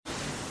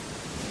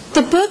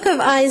The book of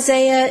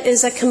Isaiah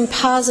is a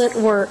composite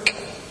work.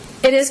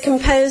 It is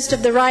composed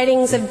of the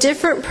writings of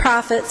different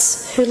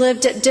prophets who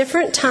lived at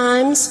different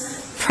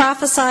times,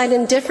 prophesied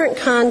in different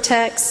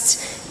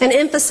contexts, and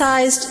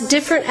emphasized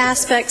different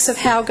aspects of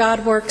how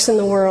God works in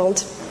the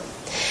world.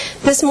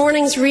 This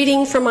morning's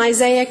reading from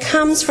Isaiah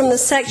comes from the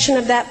section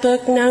of that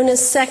book known as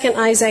 2nd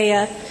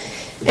Isaiah,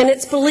 and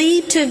it's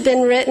believed to have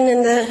been written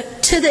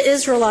to the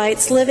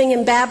Israelites living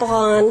in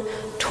Babylon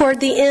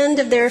toward the end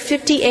of their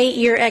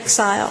 58-year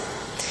exile.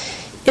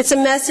 It's a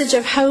message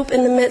of hope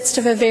in the midst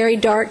of a very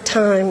dark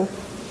time.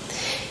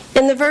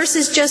 In the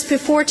verses just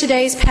before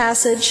today's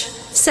passage,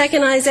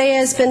 2nd Isaiah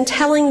has been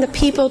telling the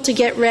people to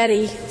get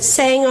ready,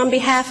 saying on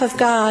behalf of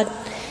God,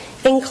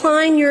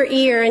 "Incline your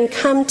ear and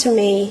come to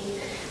me.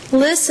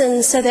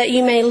 Listen so that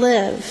you may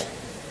live."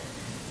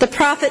 The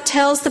prophet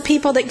tells the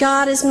people that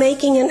God is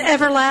making an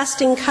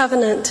everlasting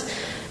covenant,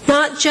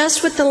 not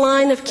just with the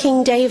line of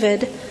King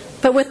David,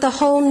 but with the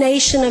whole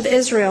nation of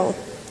Israel.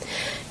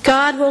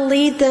 God will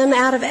lead them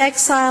out of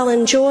exile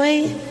in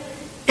joy,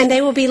 and they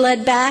will be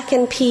led back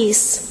in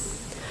peace.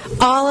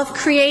 All of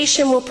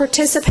creation will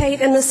participate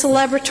in the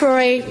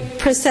celebratory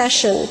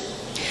procession.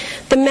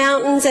 The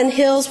mountains and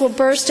hills will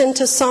burst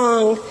into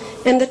song,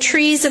 and the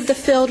trees of the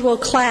field will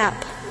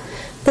clap.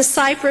 The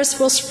cypress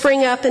will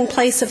spring up in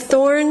place of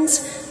thorns,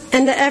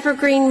 and the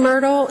evergreen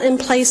myrtle in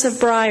place of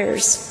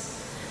briars.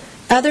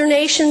 Other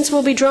nations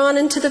will be drawn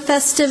into the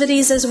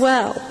festivities as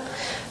well.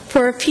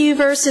 For a few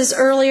verses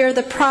earlier,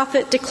 the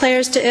prophet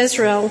declares to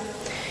Israel,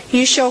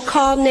 "You shall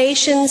call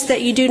nations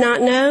that you do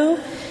not know,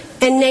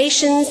 and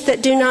nations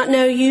that do not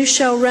know you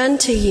shall run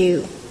to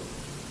you."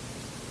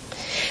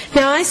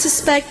 Now, I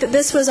suspect that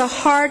this was a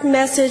hard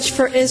message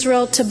for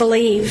Israel to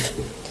believe.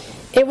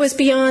 It was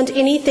beyond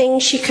anything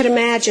she could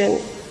imagine.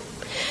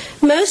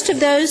 Most of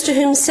those to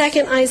whom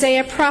 2nd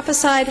Isaiah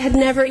prophesied had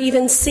never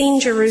even seen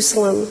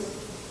Jerusalem.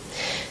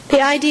 The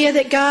idea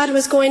that God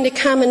was going to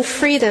come and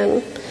free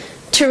them,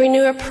 to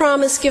renew a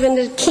promise given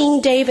to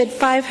King David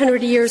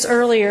 500 years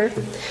earlier,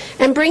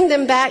 and bring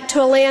them back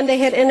to a land they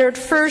had entered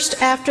first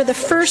after the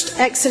first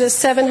Exodus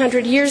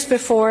 700 years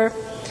before,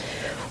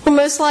 well,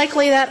 most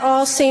likely that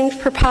all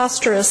seemed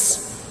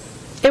preposterous.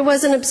 It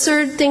was an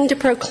absurd thing to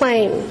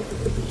proclaim.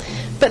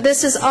 But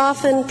this is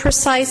often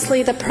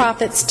precisely the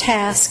prophet's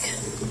task.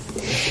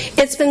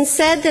 It's been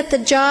said that the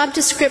job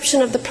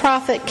description of the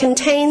prophet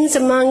contains,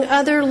 among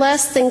other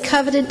less than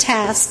coveted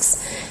tasks,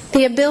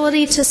 the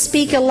ability to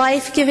speak a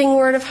life-giving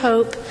word of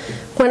hope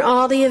when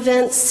all the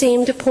events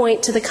seem to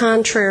point to the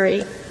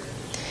contrary.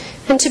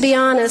 And to be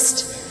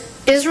honest,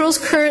 Israel's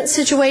current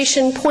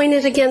situation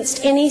pointed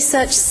against any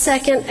such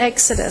second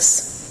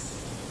Exodus.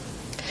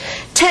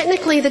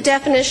 Technically, the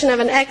definition of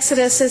an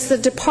exodus is the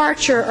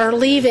departure or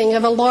leaving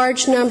of a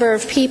large number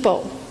of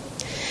people.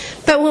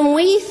 But when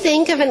we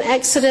think of an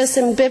exodus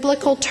in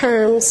biblical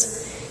terms,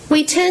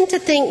 we tend to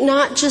think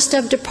not just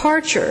of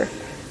departure,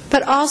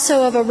 but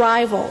also of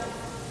arrival,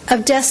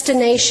 of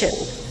destination.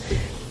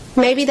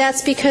 Maybe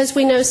that's because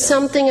we know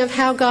something of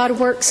how God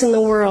works in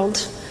the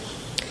world.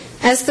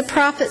 As the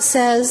prophet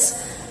says,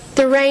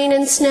 the rain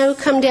and snow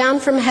come down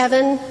from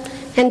heaven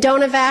and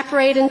don't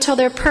evaporate until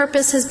their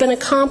purpose has been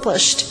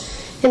accomplished,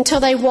 until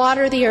they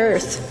water the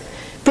earth,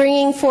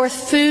 bringing forth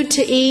food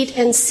to eat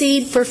and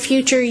seed for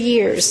future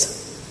years.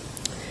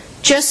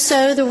 Just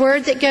so, the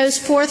word that goes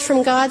forth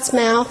from God's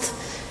mouth,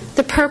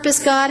 the purpose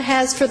God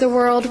has for the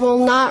world, will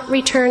not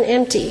return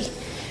empty.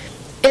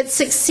 It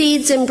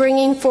succeeds in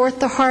bringing forth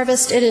the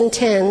harvest it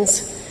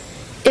intends.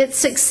 It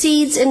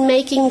succeeds in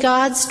making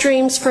God's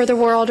dreams for the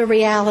world a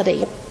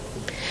reality.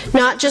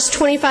 Not just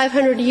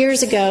 2,500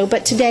 years ago,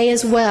 but today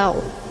as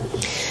well.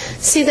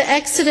 See, the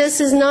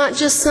Exodus is not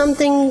just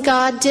something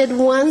God did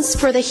once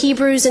for the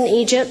Hebrews in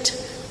Egypt,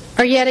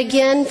 or yet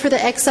again for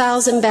the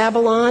exiles in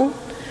Babylon,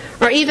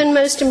 or even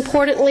most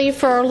importantly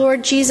for our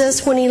Lord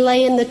Jesus when he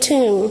lay in the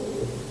tomb.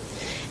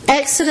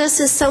 Exodus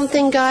is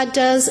something God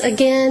does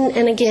again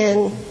and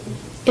again.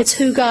 It's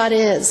who God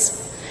is,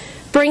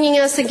 bringing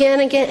us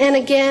again and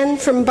again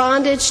from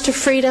bondage to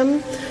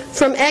freedom,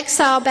 from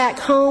exile back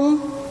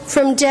home,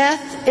 from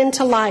death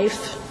into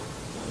life.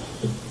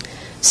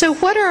 So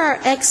what are our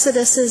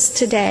exoduses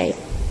today?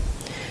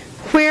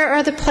 Where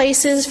are the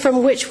places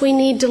from which we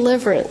need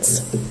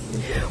deliverance?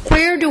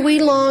 Where do we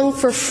long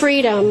for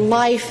freedom,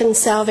 life, and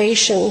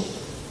salvation?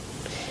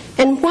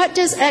 And what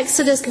does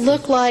Exodus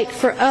look like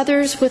for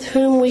others with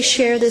whom we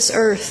share this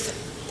earth?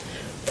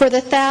 For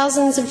the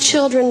thousands of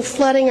children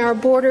flooding our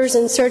borders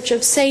in search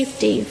of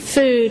safety,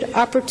 food,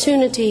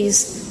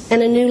 opportunities,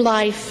 and a new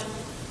life.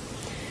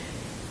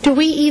 Do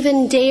we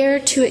even dare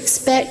to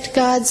expect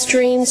God's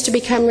dreams to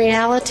become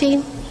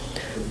reality?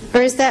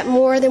 Or is that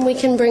more than we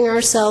can bring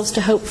ourselves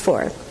to hope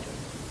for?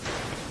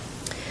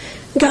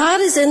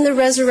 God is in the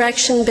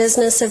resurrection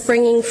business of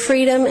bringing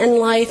freedom and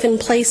life in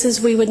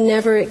places we would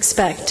never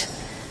expect.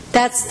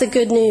 That's the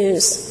good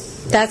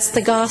news. That's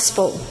the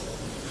gospel.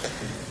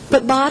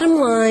 But bottom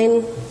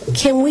line,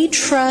 can we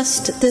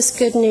trust this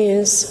good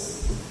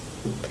news?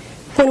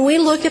 When we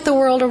look at the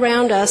world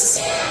around us,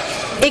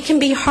 It can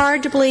be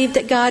hard to believe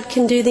that God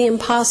can do the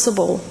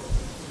impossible.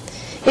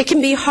 It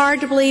can be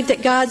hard to believe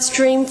that God's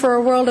dream for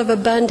a world of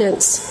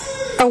abundance,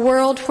 a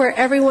world where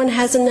everyone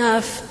has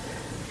enough,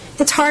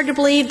 it's hard to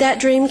believe that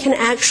dream can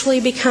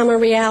actually become a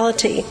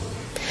reality.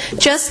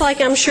 Just like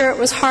I'm sure it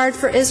was hard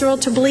for Israel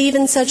to believe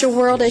in such a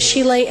world as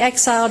she lay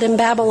exiled in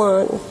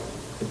Babylon.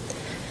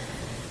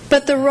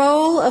 But the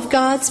role of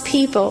God's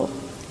people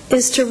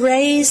is to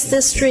raise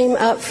this dream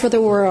up for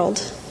the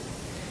world,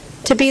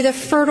 to be the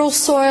fertile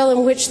soil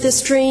in which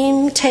this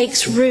dream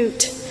takes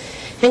root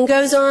and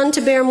goes on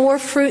to bear more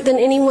fruit than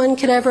anyone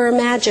could ever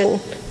imagine,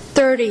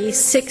 30,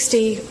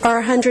 60,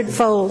 or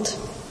 100-fold.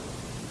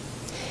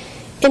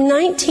 In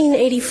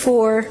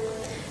 1984,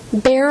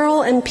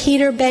 Beryl and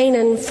Peter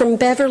Beynon from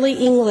Beverly,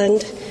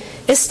 England,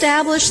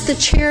 established the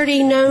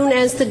charity known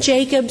as the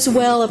Jacob's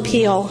Well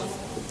Appeal.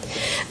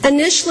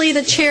 Initially,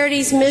 the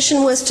charity's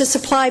mission was to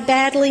supply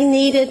badly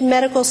needed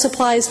medical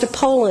supplies to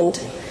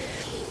Poland,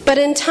 but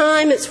in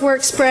time its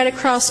work spread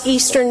across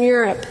Eastern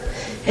Europe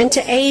and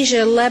to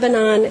Asia,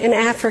 Lebanon, and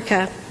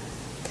Africa.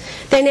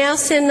 They now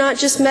send not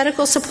just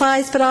medical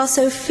supplies, but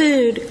also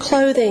food,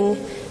 clothing,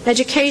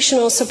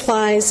 educational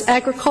supplies,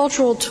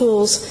 agricultural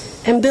tools,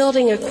 and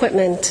building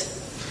equipment.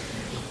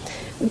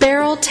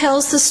 Beryl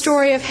tells the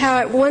story of how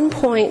at one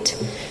point,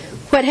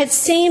 what had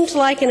seemed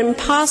like an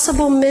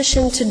impossible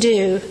mission to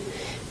do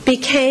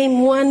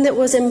became one that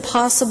was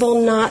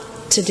impossible not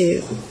to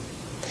do.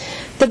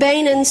 The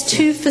Beynons,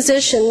 2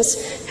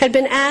 physicians, had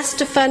been asked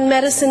to fund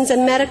medicines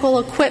and medical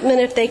equipment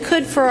if they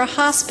could for a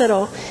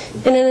hospital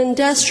in an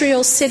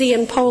industrial city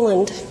in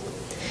Poland.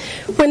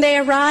 When they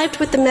arrived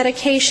with the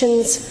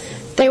medications,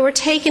 they were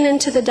taken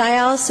into the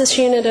dialysis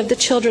unit of the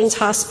children's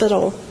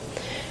hospital.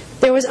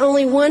 There was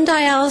only one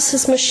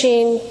dialysis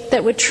machine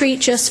that would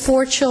treat just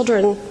 4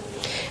 children,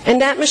 and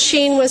that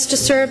machine was to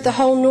serve the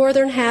whole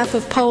northern half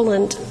of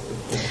Poland.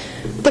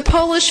 The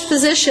Polish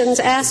physicians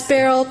asked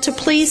Beryl to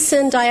please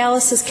send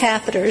dialysis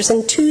catheters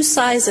in 2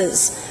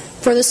 sizes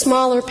for the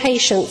smaller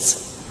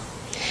patients.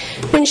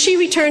 When she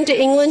returned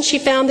to England, she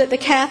found that the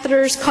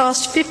catheters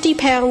cost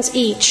 £50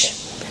 each,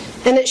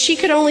 and that she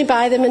could only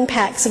buy them in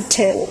packs of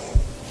 10.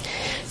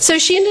 So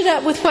she ended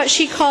up with what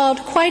she called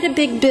quite a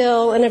big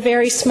bill in a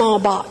very small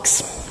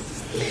box.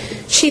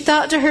 She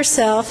thought to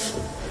herself,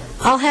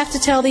 I'll have to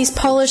tell these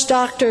Polish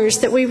doctors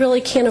that we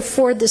really can't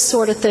afford this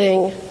sort of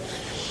thing.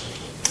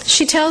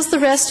 She tells the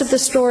rest of the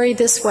story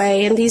this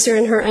way, and these are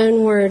in her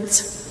own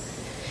words.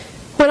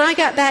 When I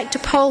got back to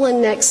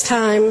Poland next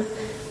time,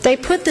 they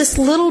put this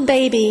little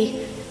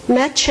baby,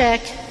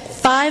 Maciek,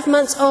 5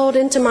 months old,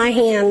 into my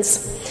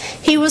hands.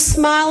 He was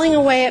smiling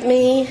away at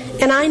me,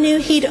 and I knew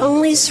he'd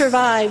only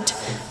survived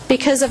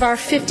because of our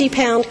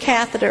 50-pound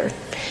catheter,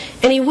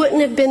 and he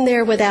wouldn't have been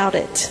there without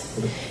it.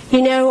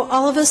 You know,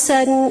 all of a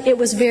sudden, it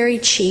was very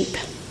cheap.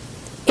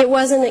 It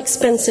wasn't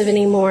expensive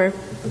anymore.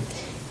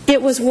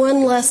 It was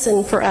one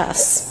lesson for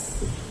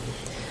us.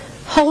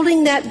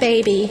 Holding that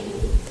baby,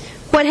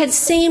 what had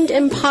seemed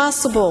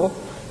impossible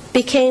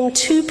became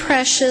too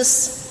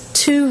precious,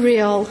 too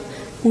real,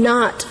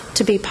 not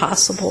to be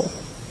possible.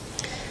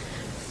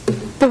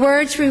 The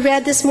words we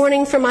read this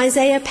morning from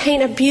Isaiah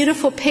paint a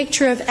beautiful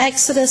picture of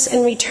exodus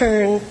and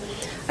return,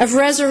 of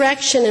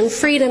resurrection and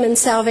freedom and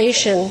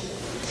salvation.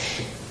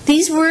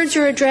 These words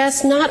are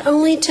addressed not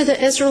only to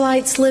the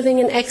Israelites living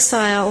in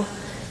exile,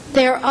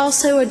 they are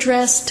also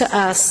addressed to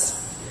us.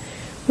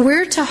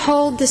 We're to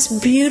hold this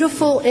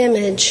beautiful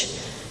image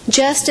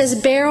just as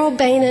Beryl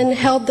Beynon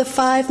held the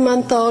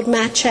 5-month-old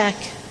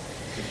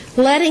Maciek,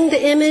 letting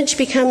the image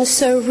become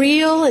so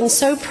real and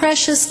so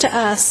precious to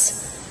us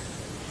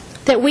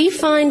that we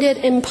find it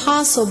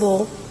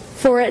impossible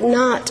for it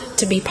not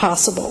to be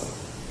possible.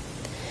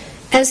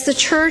 As the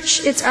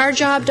church, it's our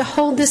job to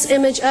hold this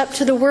image up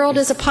to the world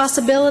as a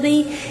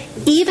possibility,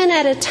 even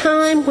at a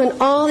time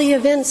when all the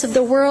events of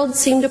the world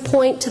seem to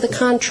point to the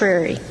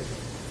contrary.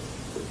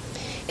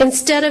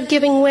 Instead of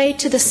giving way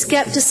to the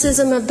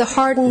skepticism of the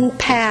hardened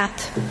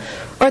path,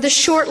 or the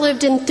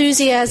short-lived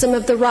enthusiasm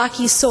of the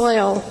rocky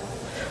soil,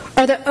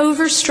 or the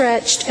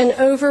overstretched and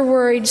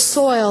overworried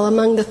soil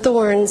among the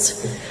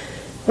thorns,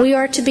 we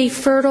are to be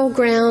fertile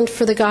ground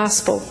for the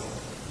gospel.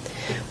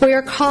 We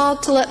are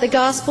called to let the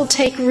gospel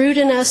take root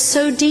in us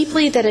so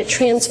deeply that it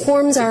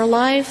transforms our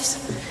lives,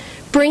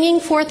 bringing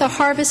forth a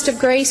harvest of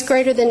grace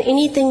greater than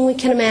anything we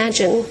can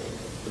imagine.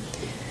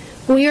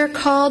 We are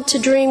called to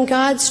dream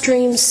God's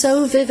dream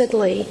so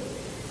vividly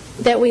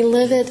that we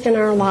live it in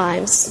our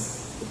lives.